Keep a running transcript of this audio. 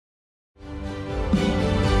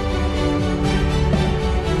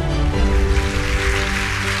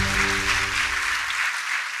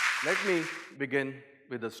Let me begin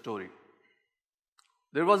with a story.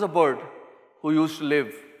 There was a bird who used to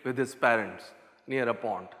live with his parents near a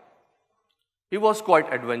pond. He was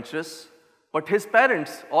quite adventurous, but his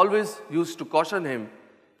parents always used to caution him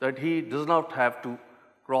that he does not have to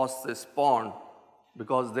cross this pond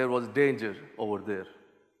because there was danger over there.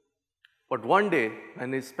 But one day,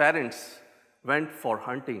 when his parents went for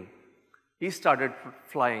hunting, he started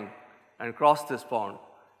flying and crossed this pond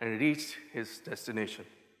and reached his destination.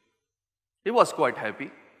 He was quite happy,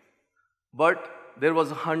 but there was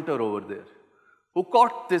a hunter over there who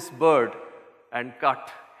caught this bird and cut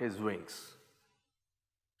his wings.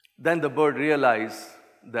 Then the bird realized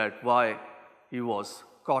that why he was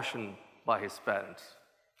cautioned by his parents.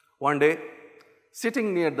 One day,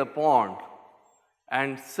 sitting near the pond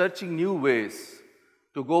and searching new ways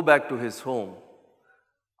to go back to his home,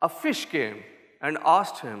 a fish came and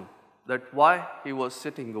asked him that why he was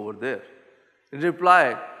sitting over there. In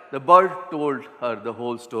reply, the bird told her the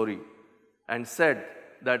whole story and said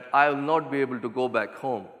that I will not be able to go back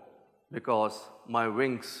home because my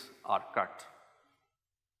wings are cut.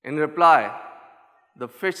 In reply, the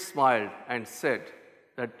fish smiled and said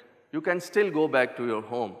that you can still go back to your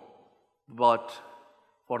home, but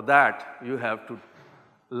for that you have to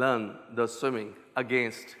learn the swimming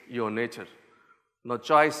against your nature. No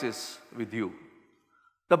choice is with you.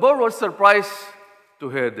 The bird was surprised to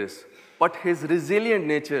hear this, but his resilient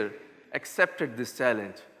nature accepted this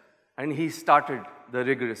challenge and he started the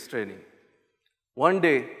rigorous training. One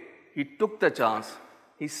day, he took the chance,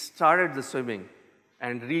 he started the swimming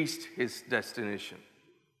and reached his destination.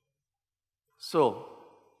 So,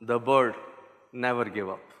 the bird never gave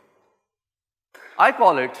up. I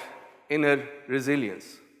call it inner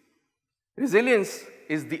resilience. Resilience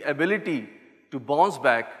is the ability to bounce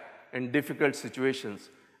back in difficult situations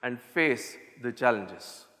and face the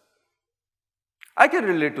challenges. I can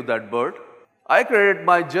relate to that bird. I credit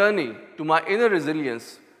my journey to my inner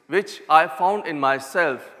resilience, which I found in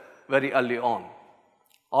myself very early on.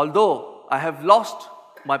 Although I have lost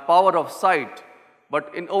my power of sight,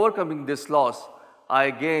 but in overcoming this loss,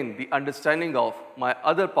 I gained the understanding of my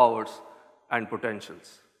other powers and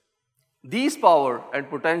potentials. These power and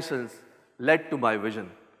potentials led to my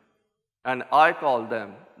vision, and I call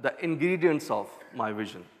them the ingredients of my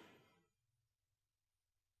vision.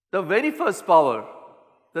 The very first power,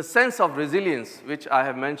 the sense of resilience, which I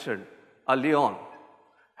have mentioned early on,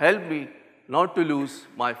 helped me not to lose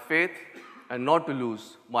my faith and not to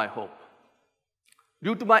lose my hope.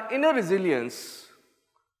 Due to my inner resilience,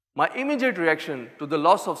 my immediate reaction to the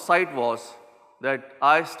loss of sight was that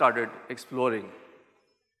I started exploring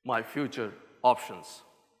my future options.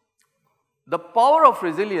 The power of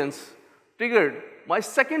resilience triggered my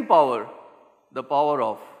second power, the power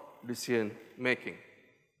of decision making.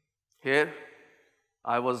 Here,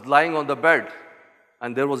 I was lying on the bed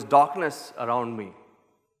and there was darkness around me.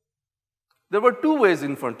 There were two ways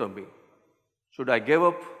in front of me. Should I give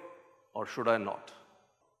up or should I not?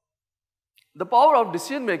 The power of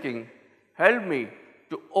decision making helped me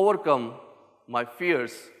to overcome my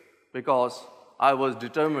fears because I was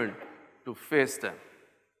determined to face them.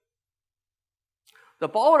 The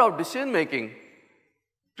power of decision making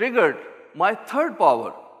triggered my third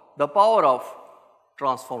power, the power of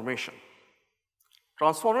transformation.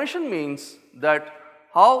 Transformation means that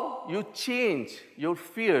how you change your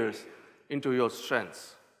fears into your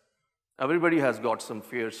strengths. Everybody has got some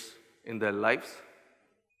fears in their lives.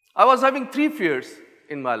 I was having 3 fears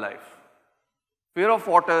in my life: fear of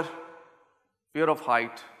water, fear of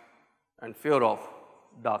height, and fear of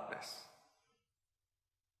darkness.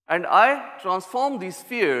 And I transformed these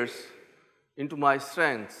fears into my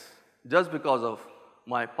strengths just because of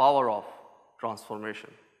my power of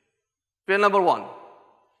transformation. Fear number 1,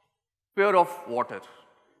 fear of water.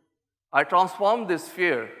 I transformed this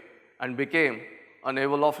fear and became a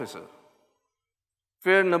naval officer.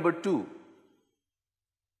 Fear number 2,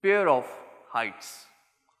 fear of heights.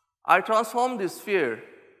 I transformed this fear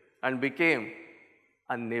and became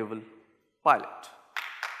a naval pilot.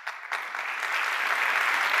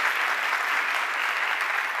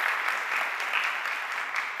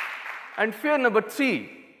 And fear number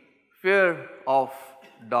 3, fear of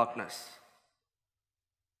darkness.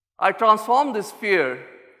 I transformed this fear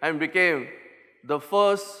and became the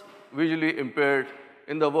first visually impaired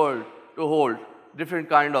in the world to hold different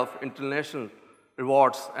kind of international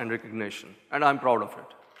rewards and recognition, and I'm proud of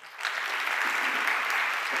it.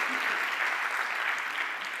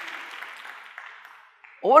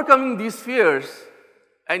 Overcoming these fears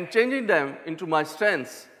and changing them into my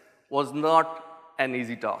strengths was not an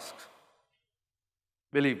easy task.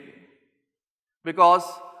 Believe me, because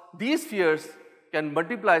these fears can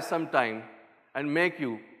multiply sometime and make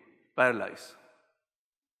you paralyzed.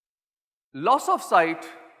 Loss of sight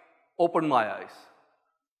opened my eyes.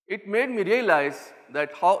 It made me realize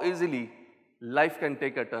that how easily life can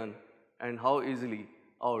take a turn and how easily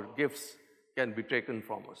our gifts can be taken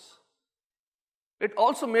from us. It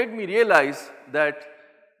also made me realize that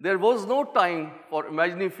there was no time for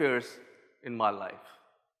imaginary fears in my life.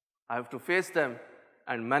 I have to face them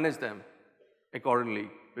and manage them accordingly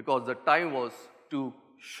because the time was too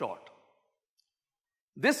short.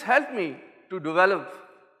 This helped me to develop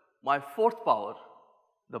my fourth power,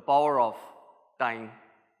 the power of time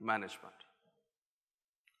management.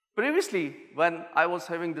 Previously, when I was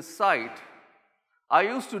having this sight, I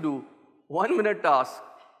used to do 1-minute task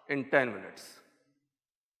in 10 minutes.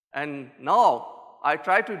 And now I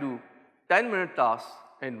try to do 10-minute tasks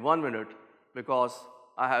in 1 minute because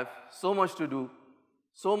I have so much to do,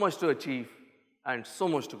 so much to achieve, and so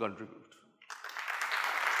much to contribute.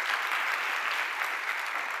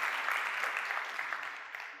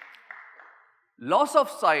 Loss of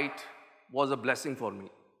sight was a blessing for me.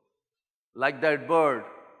 Like that bird,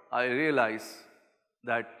 I realized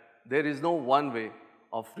that there is no one way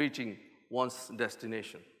of reaching one's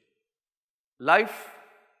destination. Life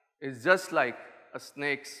is just like a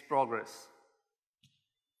snake's progress.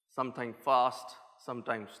 Sometimes fast,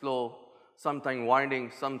 sometimes slow, sometimes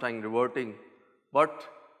winding, sometimes reverting. But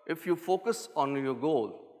if you focus on your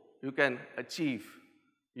goal, you can achieve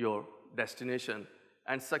your destination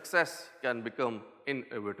and success can become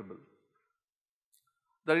inevitable.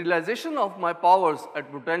 The realization of my powers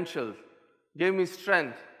and potential gave me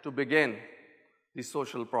strength to begin these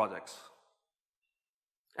social projects.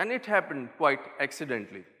 And it happened quite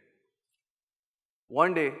accidentally.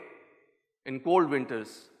 One day, in cold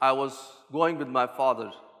winters, I was going with my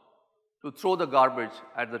father to throw the garbage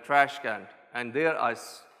at the trash can, and there I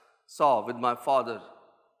saw with my father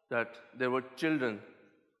that there were children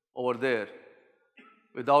over there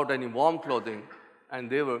without any warm clothing, and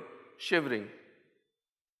they were shivering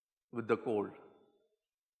with the cold.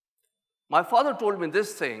 My father told me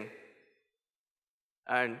this thing,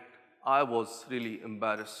 and I was really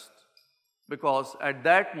embarrassed because at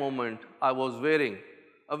that moment I was wearing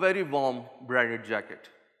a very warm branded jacket.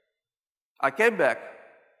 I came back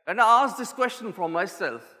and I asked this question from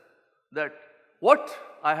myself that what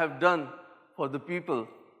I have done for the people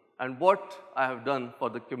and what I have done for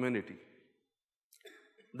the community.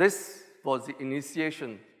 This was the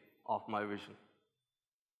initiation of my vision.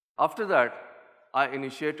 After that, I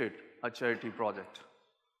initiated a charity project.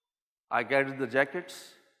 I gathered the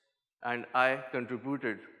jackets and I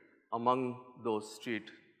contributed among those street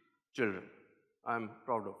children. I'm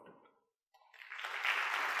proud of it.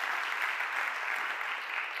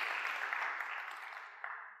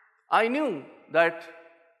 I knew that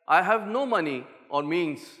I have no money or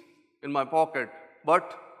means in my pocket,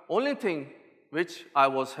 but only thing which I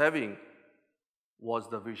was having was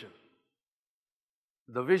the vision.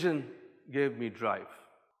 The vision gave me drive.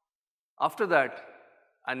 After that,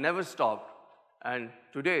 I never stopped, and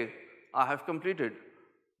today I have completed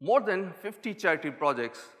more than 50 charity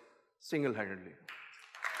projects single-handedly.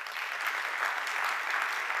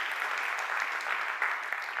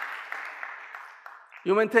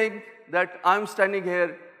 You may think that I'm standing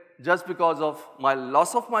here just because of my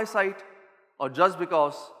loss of my sight, or just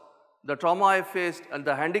because the trauma I faced and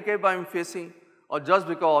the handicap I'm facing, or just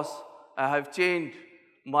because I have changed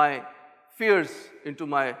my fears into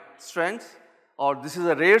my strengths, or this is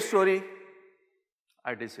a rare story.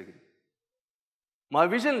 I disagree. My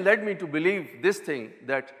vision led me to believe this thing,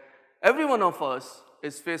 that every one of us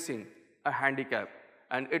is facing a handicap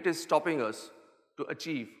and it is stopping us to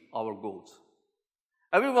achieve our goals.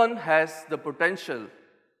 Everyone has the potential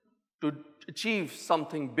to achieve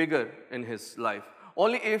something bigger in his life,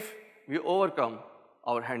 only if we overcome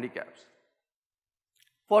our handicaps.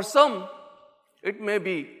 For some, it may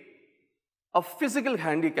be a physical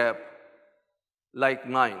handicap like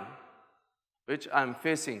mine, which I'm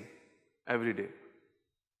facing every day.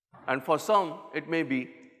 And for some, it may be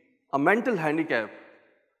a mental handicap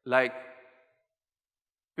like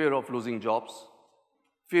fear of losing jobs,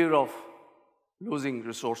 fear of losing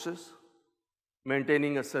resources,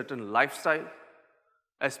 maintaining a certain lifestyle,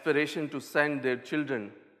 aspiration to send their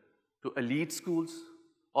children to elite schools,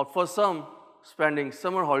 or for some, spending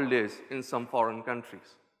summer holidays in some foreign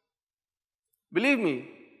countries. Believe me,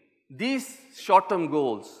 these short-term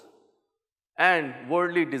goals and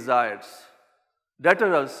worldly desires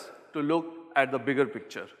deter us to look at the bigger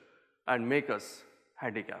picture and make us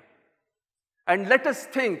handicapped. And let us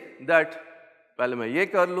think that पहले मैं ये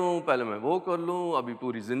कर लूँ, पहले मैं वो कर लूँ, अभी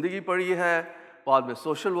पूरी ज़िंदगी पड़ी है, बाद में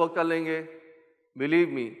सोशल वर्क कर लेंगे. believe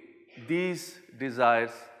me, these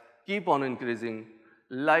desires keep on increasing.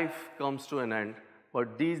 Life comes to an end,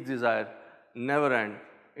 but these desires never end.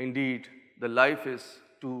 Indeed, the life is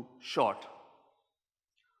too short.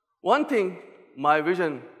 One thing my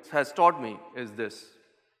vision has taught me is this,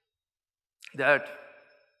 that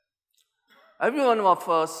every one of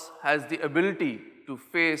us has the ability to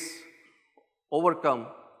face, overcome,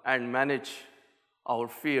 and manage our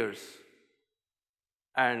fears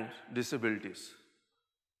and disabilities.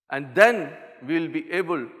 And then we'll be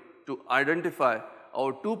able to identify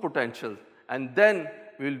our true potential, and then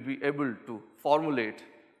we'll be able to formulate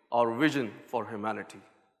our vision for humanity.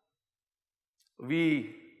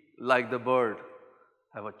 We, like the bird,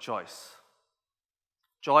 have a choice.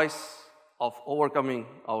 Choice of overcoming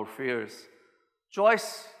our fears,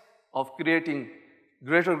 choice of creating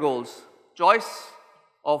greater goals, choice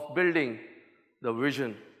of building the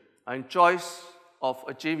vision, and choice of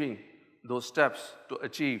achieving those steps to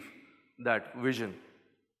achieve that vision.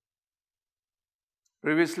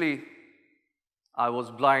 Previously, I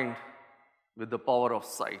was blind with the power of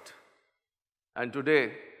sight. And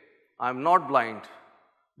today, I'm not blind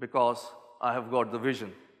because I have got the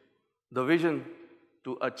vision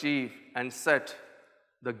to achieve and set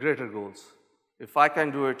the greater goals. If I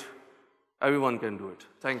can do it, everyone can do it.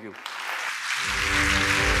 Thank you.